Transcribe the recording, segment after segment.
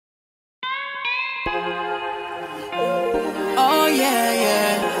Oh yeah,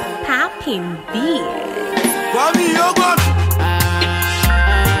 yeah. Popping beer. Bobby, yo, Bobby.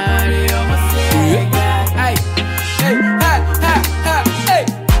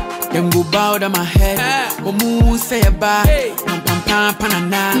 Them go bow down my head. Omu say a bar. Pam pam pam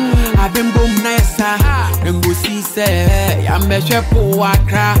panana. I've been boom nice. Them go see say I'm a shepo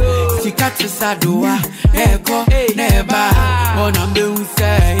wakra. Sikati sadua. Eko neba. On I'm the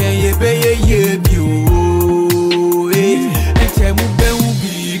say ye be ye bio. Echemu be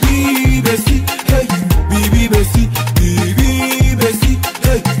bibi besi. Hey, bibi besi. Bibi besi.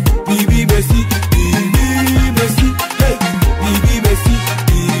 Hey, bibi besi. Bibi besi. Hey, bibi besi.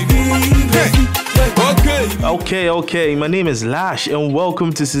 Okay. My name is Lash, and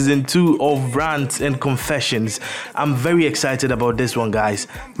welcome to season 2 of Rants and Confessions. I'm very excited about this one, guys.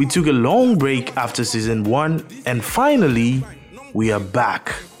 We took a long break after season 1, and finally, we are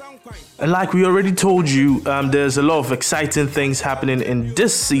back. And like we already told you, there's a lot of exciting things happening in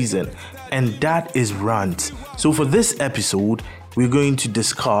this season, and that is rants. So for this episode, we're going to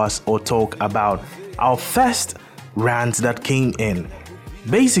discuss or talk about our first rants that came in.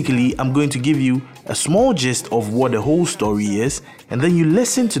 Basically, I'm going to give you a small gist of what the whole story is, and then you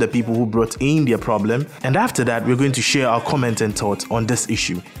listen to the people who brought in their problem, and after that, we're going to share our comments and thoughts on this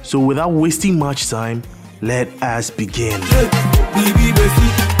issue. So without wasting much time, let us begin.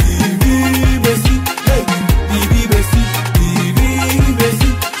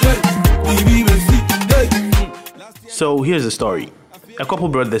 So here's the story. A couple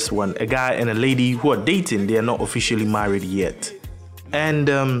brought this one, a guy and a lady who are dating. They are not officially married yet. And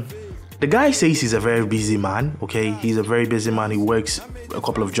the guy says he's a very busy man, okay? He's a very busy man. He works a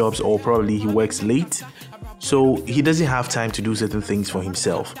couple of jobs, or probably he works late. So he doesn't have time to do certain things for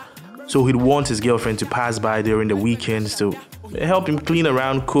himself. So he'd want his girlfriend to pass by during the weekends to help him clean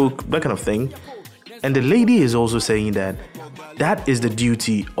around, cook, that kind of thing. And the lady is also saying that that is the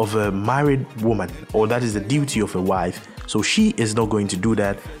duty of a married woman, or that is the duty of a wife. So she is not going to do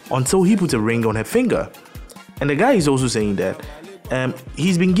that until he puts a ring on her finger. And the guy is also saying that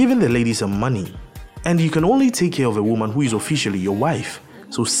he's been giving the lady some money, and you can only take care of a woman who is officially your wife.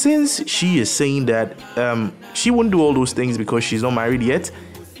 So since she is saying that she won't do all those things because she's not married yet,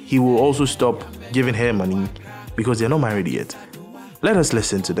 he will also stop giving her money because they're not married yet. Let us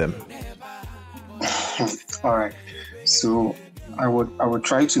listen to them. All right. So I would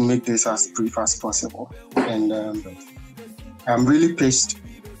try to make this as brief as possible, and I'm really pissed.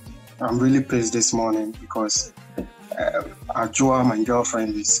 I'm really pissed this morning because Ajua, my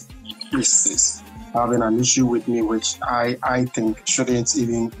girlfriend, is having an issue with me, which I think shouldn't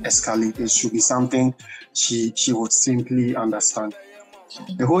even escalate. It should be something she would simply understand.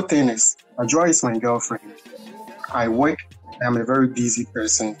 The whole thing is, Ajua is my girlfriend. I work. I'm a very busy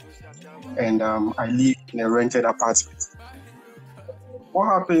person, and I live in a rented apartment. What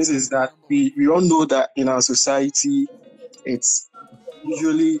happens is that we all know that in our society, it's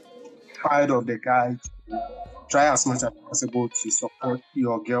usually part of the guy to try as much as possible to support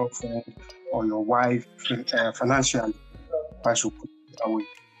your girlfriend or your wife financially, if I should put it that way.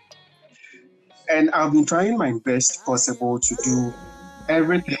 And I've been trying my best possible to do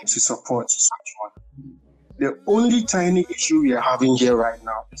everything to support such one. The only tiny issue we are having here right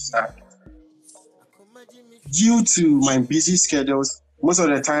now is that due to my busy schedules, most of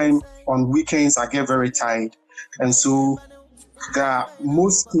the time on weekends I get very tired, and so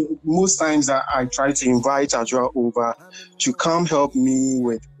most times that I try to invite Ajua over to come help me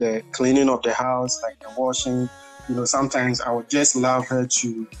with the cleaning of the house, like the washing. Sometimes I would just love her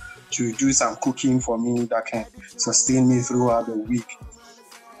to do some cooking for me that can sustain me throughout the week.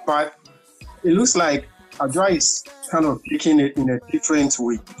 But it looks like Ajua is kind of taking it in a different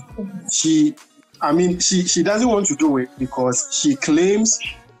way. She doesn't want to do it because she claims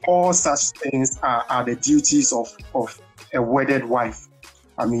all such things are the duties of a wedded wife.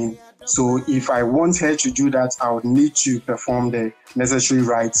 So if I want her to do that, I would need to perform the necessary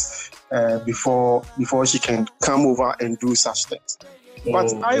rites before she can come over and do such things.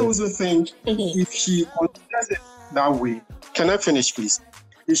 But I also think if she considers it that way, can I finish, please?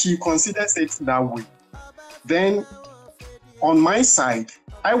 If she considers it that way, then on my side,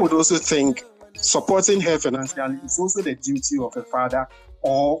 I would also think supporting her financially is also the duty of a father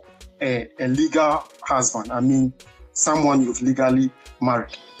or a legal husband. Someone you've legally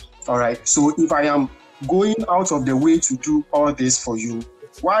married. All right. So if I am going out of the way to do all this for you,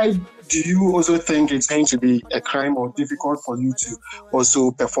 why do you also think it's going to be a crime or difficult for you to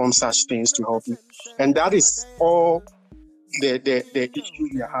also perform such things to help me? And that is all the issue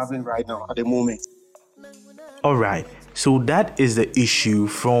we are having right now at the moment. All right. So that is the issue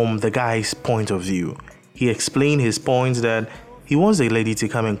from the guy's point of view. He explained his points that he wants the lady to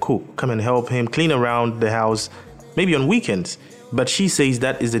come and cook, come and help him clean around the house, maybe on weekends. But she says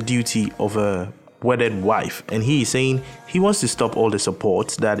that is the duty of a wedded wife. And he is saying he wants to stop all the support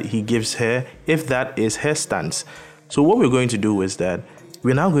that he gives her if that is her stance. So what we're going to do is that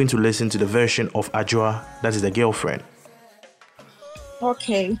we're now going to listen to the version of Ajua, that is the girlfriend.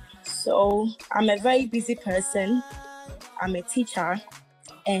 Okay, so I'm a very busy person. I'm a teacher,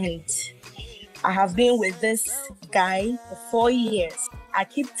 and I have been with this guy for 4 years. I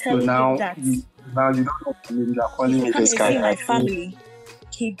keep telling him that now you don't know you are calling me this guy. My family.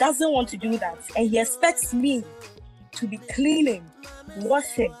 He doesn't want to do that, and he expects me to be cleaning,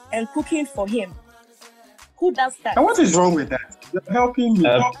 washing, and cooking for him. Who does that? And what is wrong with that? You're helping me.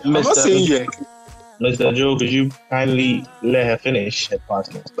 I'm not saying yet. Mr. Joe, could you kindly let her finish her part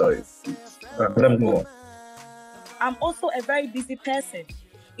of the story? Let me go on. I'm also a very busy person.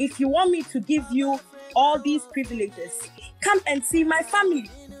 If you want me to give you all these privileges, come and see my family.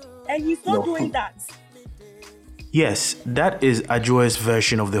 And he's not doing that. Yes, that is Ajua's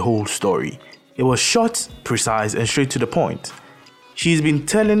version of the whole story. It was short, precise, and straight to the point. She's been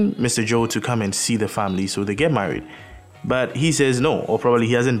telling Mr. Joe to come and see the family so they get married. But he says no, or probably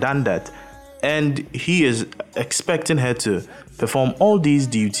he hasn't done that. And he is expecting her to perform all these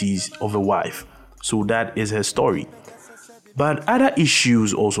duties of a wife. So that is her story. But other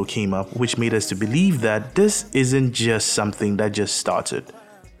issues also came up which made us to believe that this isn't just something that just started.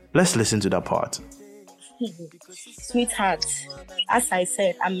 Let's listen to that part. Sweetheart, as I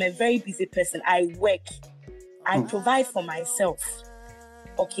said, I'm a very busy person. I work. I provide for myself.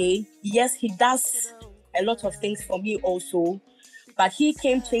 Okay? Yes, he does a lot of things for me also. But he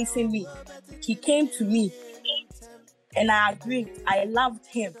came chasing me. He came to me. And I agreed. I loved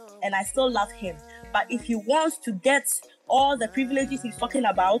him. And I still love him. But if he wants to get all the privileges he's talking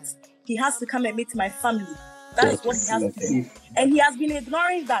about, he has to come and meet my family. That is what he has to do. And he has been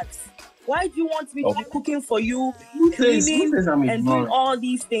ignoring that. Why do you want me to be cooking for you, cleaning, and doing all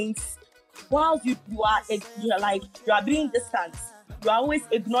these things? While you are being distant. You are always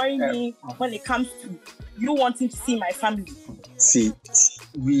ignoring me when it comes to you wanting to see my family. See,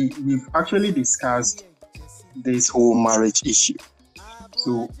 we've actually discussed this whole marriage issue.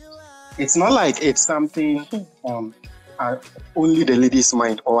 So it's not like it's something on only the lady's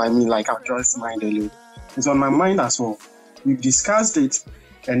mind, or like Ajua's mind alone. It's on my mind as well. We've discussed it,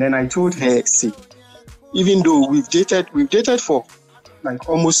 and then I told her, see, even though we've dated for like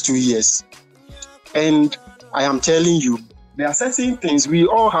almost 2 years, and I am telling you, there are certain things, we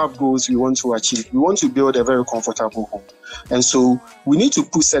all have goals we want to achieve. We want to build a very comfortable home. And so we need to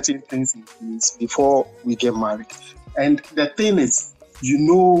put certain things in place before we get married. And the thing is, you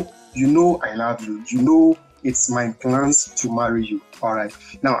know I love you. You know it's my plans to marry you. All right.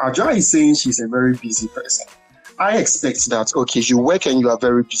 Now, Ajua is saying she's a very busy person. I expect that, okay, you work and you are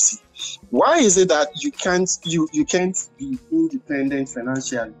very busy. Why is it that you can't be independent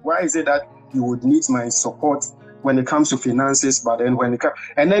financially? Why is it that you would need my support when it comes to finances, but then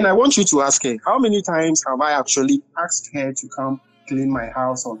and then I want you to ask her, how many times have I actually asked her to come clean my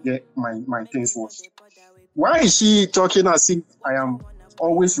house or get my things washed? Why is she talking as if I am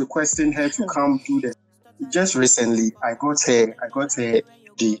always requesting her to come do that? Just recently, I got her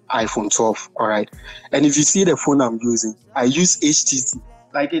the iPhone 12, all right? And if you see the phone I'm using, I use HTC.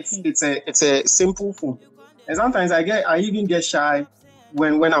 Like it's a simple phone. And sometimes I even get shy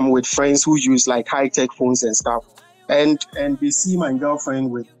when I'm with friends who use like high-tech phones and stuff, and they see my girlfriend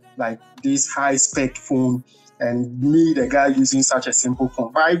with like this high-spec phone and me, the guy, using such a simple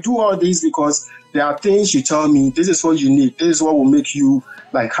phone. But I do all this because there are things you tell me, this is what you need, this is what will make you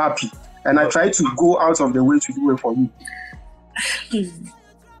like happy. And I try to go out of the way to do it for you.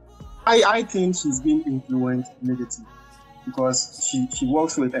 I think she's being influenced negatively because she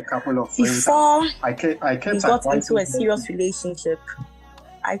works with a couple of friends. Before I kept we got into a serious relationship,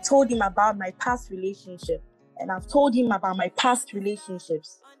 I told him about my past relationship, and I've told him about my past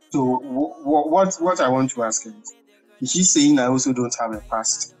relationships. So what I want to ask is she saying I also don't have a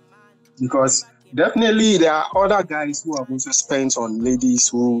past? Because definitely there are other guys who have also spent on ladies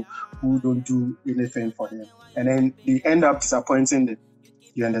who don't do anything for them, and then they end up disappointing them.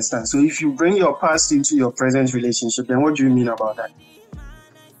 You understand? So if you bring your past into your present relationship, then what do you mean about that?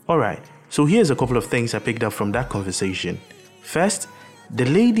 All right. So here's a couple of things I picked up from that conversation. First, the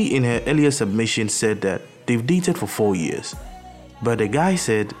lady in her earlier submission said that they've dated for 4 years, but the guy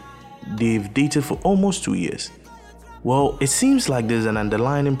said they've dated for almost 2 years. Well, it seems like there's an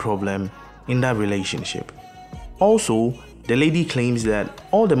underlying problem in that relationship. Also, The lady claims that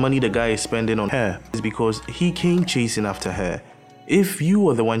all the money the guy is spending on her is because he came chasing after her. If you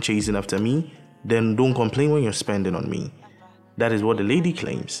are the one chasing after me, then don't complain when you're spending on me. That is what the lady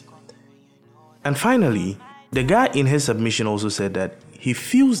claims. And finally, the guy in his submission also said that he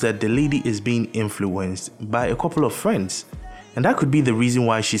feels that the lady is being influenced by a couple of friends, and that could be the reason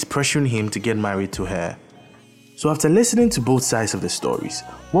why she's pressuring him to get married to her. So after listening to both sides of the stories,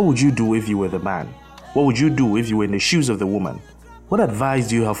 what would you do if you were the man? What would you do if you were in the shoes of the woman? What advice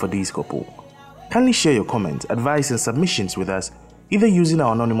do you have for these couple? Kindly share your comments, advice and submissions with us, either using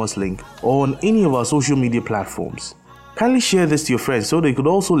our anonymous link or on any of our social media platforms. Kindly share this to your friends so they could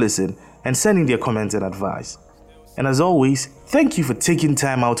also listen and send in their comments and advice. And as always, thank you for taking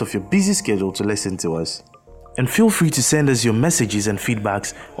time out of your busy schedule to listen to us. And feel free to send us your messages and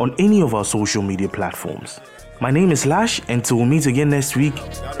feedbacks on any of our social media platforms. My name is Lash, and till we meet again next week,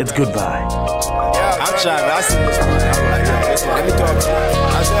 it's goodbye.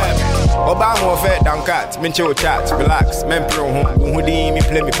 Obama fed down cat, men chill chat, relax, men pro home, who me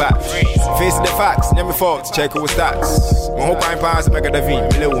play me pat. Face the facts, never fault, check who stats. My hope I'm pass, make a devine,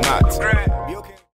 little mat.